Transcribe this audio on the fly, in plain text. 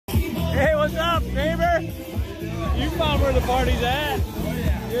found where the party's at.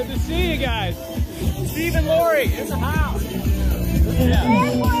 Good to see you guys. Steve and Lori in the house. Yeah.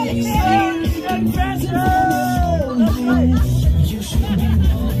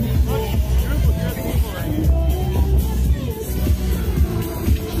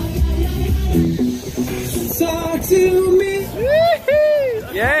 Talk to me.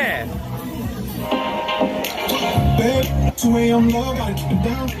 Yeah. Babe, 2 a.m. love, gotta keep it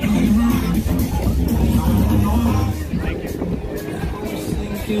down.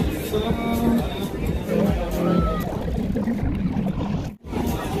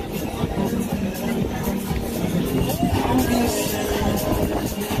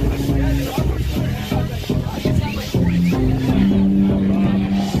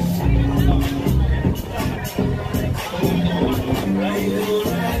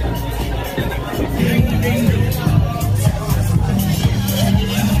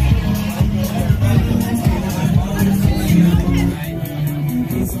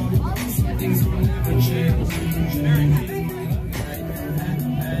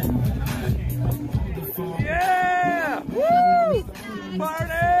 Yeah! Woo!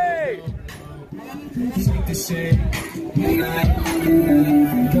 Party!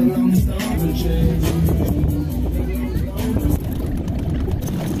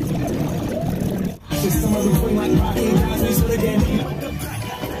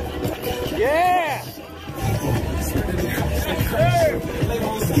 Yeah!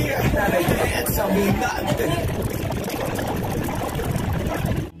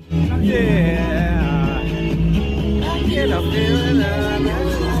 Yeah! I get a feeling yeah.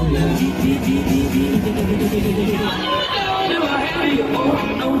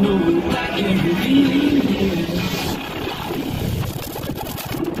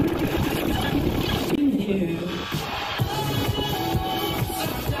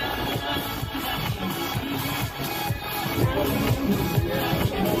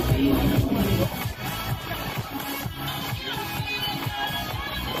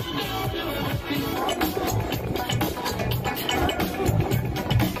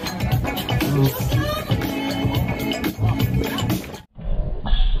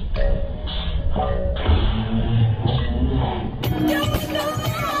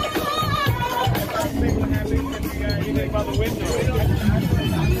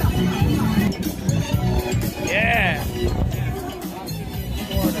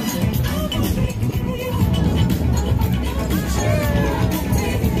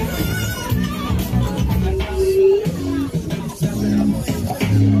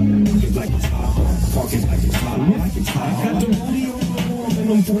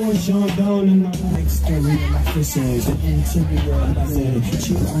 Sean down in the exterior like this is the interior like I said.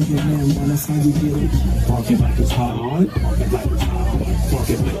 She on your man, man, that's how you get it. Park it like it's hot on, park it like it's hot on. Park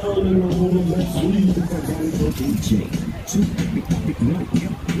it down in the hole, let's leave the DJ. Two big no,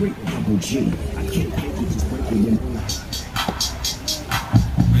 great double G. I can't get you just break it in.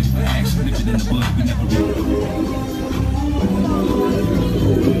 Relax, put it in the bud, we never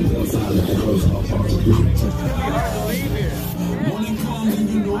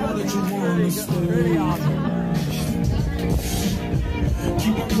Pretty awesome.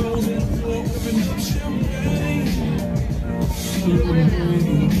 Keep it closing, open up champagne.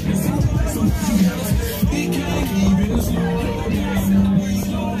 We can't keep it slow.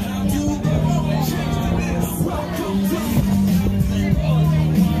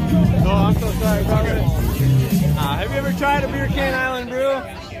 Oh, I'm so sorry about it. Have you ever tried a beer Can Island brew?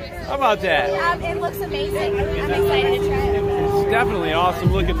 How about that? It looks amazing. I'm excited to try it. It's definitely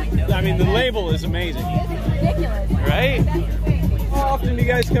awesome looking. I mean, the label is amazing. It's ridiculous. Right? How often do you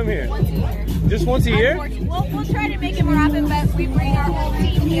guys come here? Once a year. Just once a year? We'll try to make it more often, but we bring our whole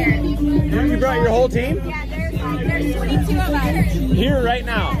team here. You brought your whole team? Yeah, there's 22 of us. Here right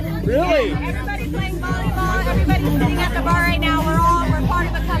now? Really? Yeah, everybody's playing volleyball. Everybody's sitting at the bar right now. We're part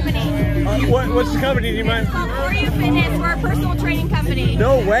of a company. What's the company? Do you mind? It's called For You Fitness. We're a personal training company.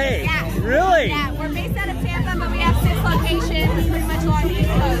 No way. Yeah. Really? Yeah, we're based out of Tampa, but we have 6 locations pretty much along the East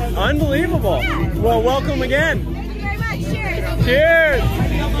Coast. Unbelievable. Yeah. Well, welcome again. Thank you very much. Cheers. Cheers.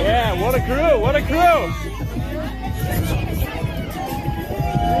 Yeah, what a crew. What a crew.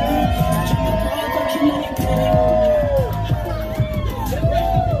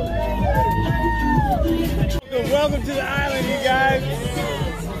 Welcome to the island, you guys.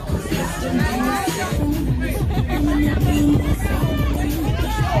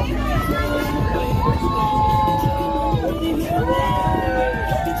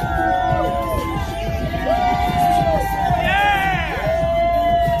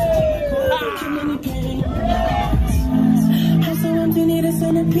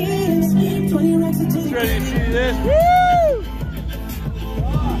 Centerpiece. It's ready to see this. Woo!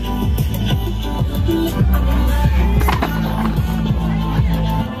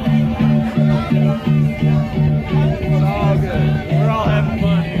 It's all good. We're all having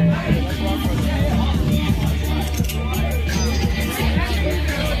fun here.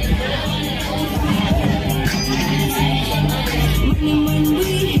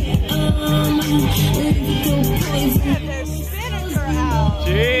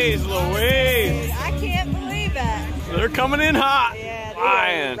 Jeez Louise. I can't believe that. They're coming in hot. Yeah,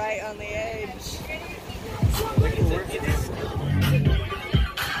 Flying. right on the edge.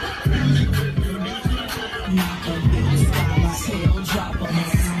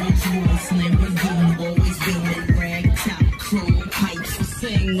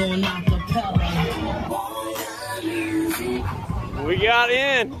 We got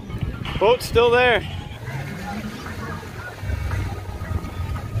in. Boat's still there.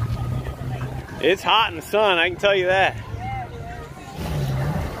 It's hot in the sun, I can tell you that.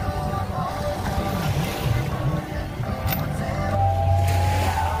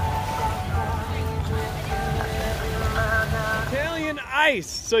 Italian ice.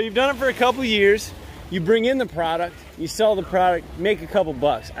 So you've done it for a couple years. You bring in the product, you sell the product, make a couple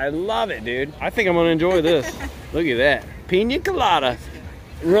bucks. I love it, dude. I think I'm gonna enjoy this. Look at that. Pina colada.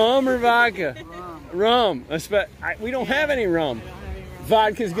 Rum or vodka? Rum. We don't have any rum.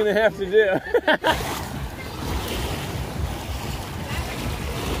 Vodka's gonna have to do.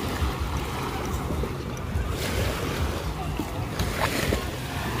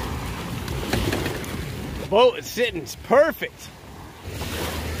 Boat is sitting perfect.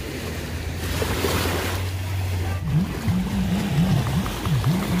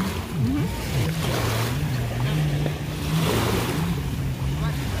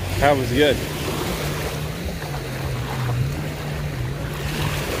 That was good.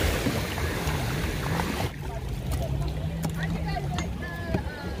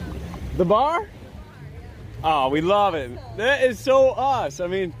 The bar? Oh, we love it. That is so us. I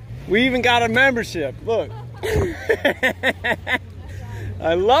mean, we even got a membership. Look.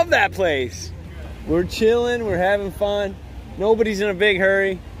 I love that place. We're chilling, we're having fun. Nobody's in a big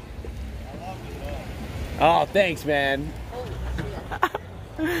hurry. Oh, thanks, man.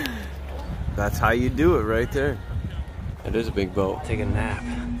 That's how you do it right there. It is a big boat. Take a nap.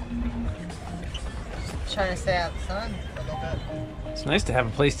 Trying to stay out of the sun a little bit. It's nice to have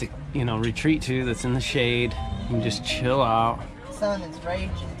a place to, you know, retreat to that's in the shade. You can just chill out. The sun is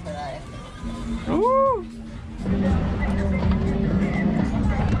raging today. Ooh.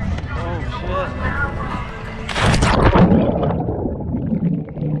 Oh, shit.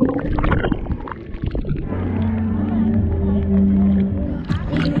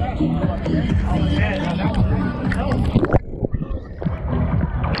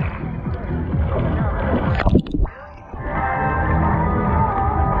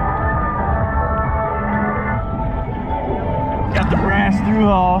 Through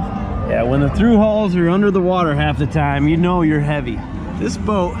hull. Yeah, when the through hulls are under the water half the time, you know you're heavy. This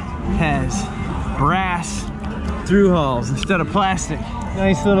boat has brass through hulls instead of plastic.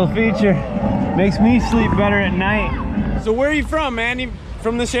 Nice little feature. Makes me sleep better at night. So where are you from, man? You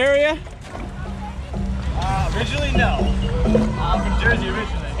from this area? Originally, no. I'm from Jersey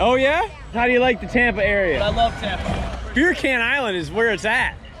originally. Oh yeah? How do you like the Tampa area? But I love Tampa. Beer Can Island is where it's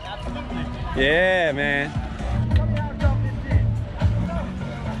at. Absolutely. Yeah, man.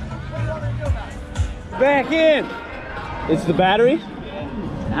 Back in. It's the battery?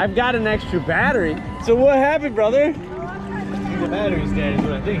 I've got an extra battery. So what happened, brother? The battery's dead is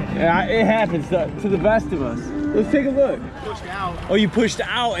what I think. Yeah, it happens to the best of us. Let's take a look. Pushed out. Oh, you pushed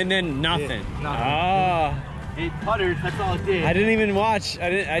out and then nothing. Yeah, nothing. Ah. It puttered, that's all it did. I didn't even watch.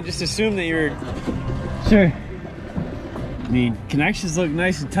 I just assumed that you were... Sure. I mean, connections look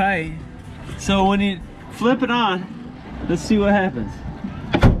nice and tight. So when you flip it on, let's see what happens.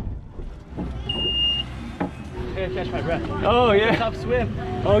 I gotta catch my breath. Oh, yeah. Tough swim.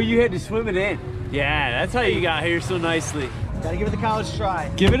 Oh, you had to swim it in. Yeah, that's how you got here so nicely. Gotta give it the college try.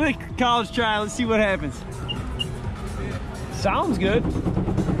 Give it a college try. Let's see what happens. Sounds good.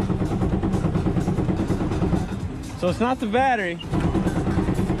 So it's not the battery.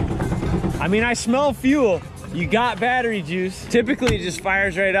 I mean, I smell fuel. You got battery juice. Typically, it just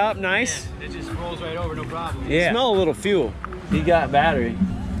fires right up, nice. Yeah, it just rolls right over, no problem. Yeah. Smell a little fuel. You got battery.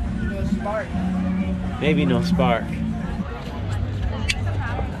 No spark. Maybe no spark.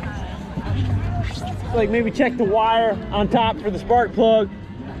 Like maybe check the wire on top for the spark plug.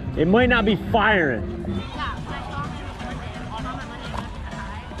 It might not be firing.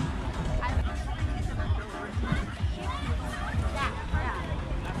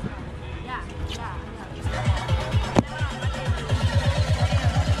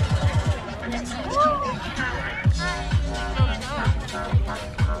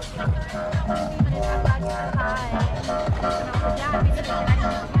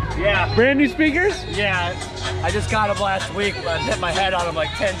 Yeah. Brand new speakers? Yeah. I just got them last week, but I hit my head on them like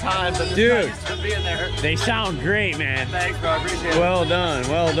 10 times. I'm just Dude. used to being there. They sound great, man. Thanks, bro. I appreciate it. Well done,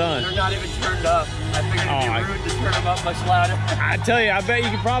 well done. They're not even turned up. I figured it'd be rude to turn them up much louder. I tell you, I bet you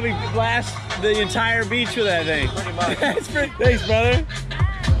could probably blast the entire beach with that thing. Pretty much. Thanks, brother.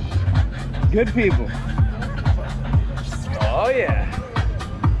 Good people. Oh, yeah.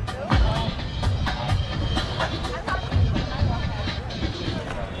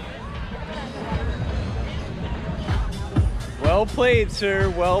 Well played, sir.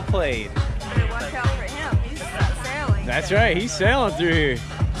 Well played. Watch out for him. He's sailing. That's right. He's sailing through here.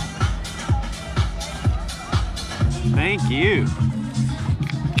 Thank you.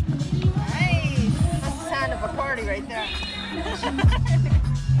 Nice. That's the sound of a party right there.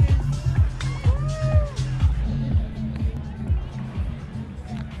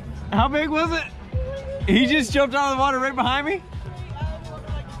 How big was it? He just jumped out of the water right behind me?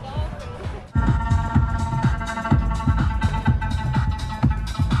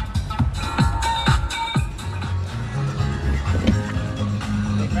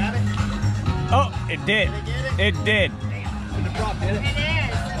 Oh, it did. It did.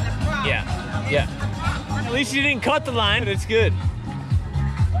 Yeah, yeah. At least you didn't cut the line, but it's good.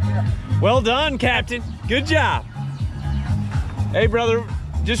 Well done, Captain. Good job. Hey, brother,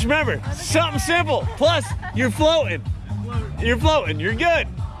 just remember, something simple. Plus, you're floating. You're floating. You're good.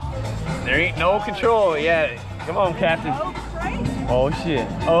 There ain't no control yet. Come on, Captain. Oh, shit.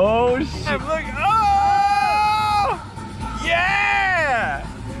 Oh, shit. Look. Oh! Yeah!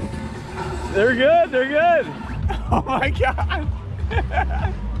 They're good. They're good. Oh, my God.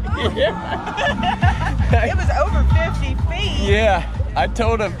 Yeah. It was over 50 feet. Yeah. I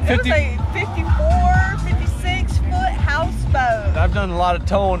told him 50. It was like 54, 56 foot houseboat. I've done a lot of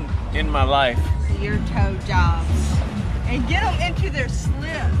towing in my life. Your tow jobs. And get them into their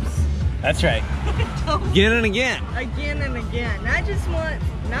slips. That's right. Again and again. Again and again. Not just once,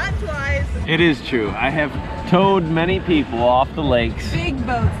 not twice. It is true. I have towed many people off the lakes. Big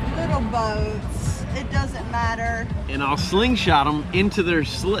boats, little boats. It doesn't matter. And I'll slingshot them into their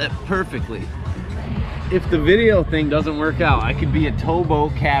slip perfectly. If the video thing doesn't work out, I could be a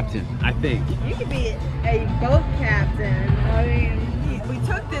towboat captain, I think. You could be a boat captain. I mean, we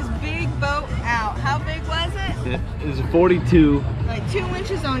took this big boat out. How big was it? It was a 42. Like 2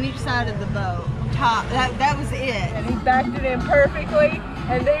 inches on each side of the boat. Top. That was it. And he backed it in perfectly.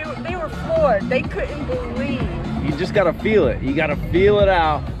 And they were floored. They couldn't believe. You just gotta feel it. You gotta feel it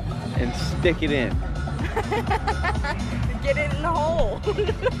out and stick it in. Get it in the hole.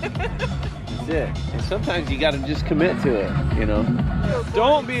 That's it. And sometimes you gotta just commit to it, you know.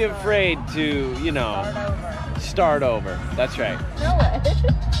 Don't be afraid to, you know, start over. That's right. No way.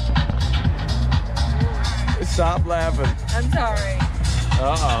 Stop laughing. I'm sorry.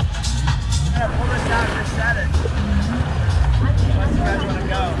 Uh-oh. Yeah, pull this out and just set it. Unless you guys want to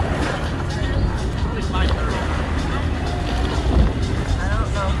go. It's my turn. I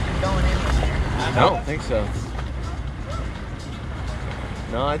don't know if you're going in there. I don't think so.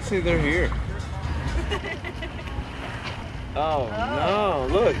 No, I'd say they're here. Oh, no,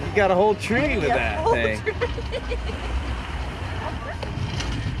 look, you got a whole tree with that thing.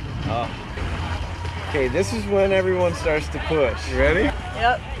 Oh. Okay, this is when everyone starts to push. You ready?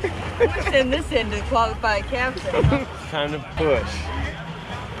 Yep. Pushing this in to qualify a captain. Time to push.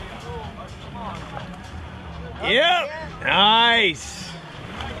 Yep. Nice.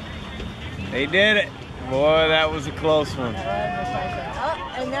 They did it. Boy, that was a close one. Oh,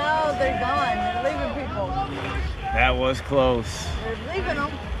 and now they're gone. They're leaving people. That was close. They're leaving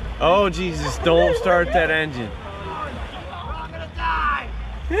them. Oh, Jesus, don't start that engine. I'm gonna die!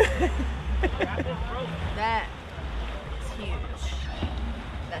 That is huge.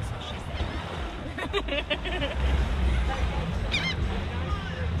 That's what she said.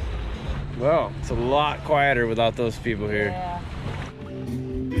 Well, it's a lot quieter without those people here. Yeah.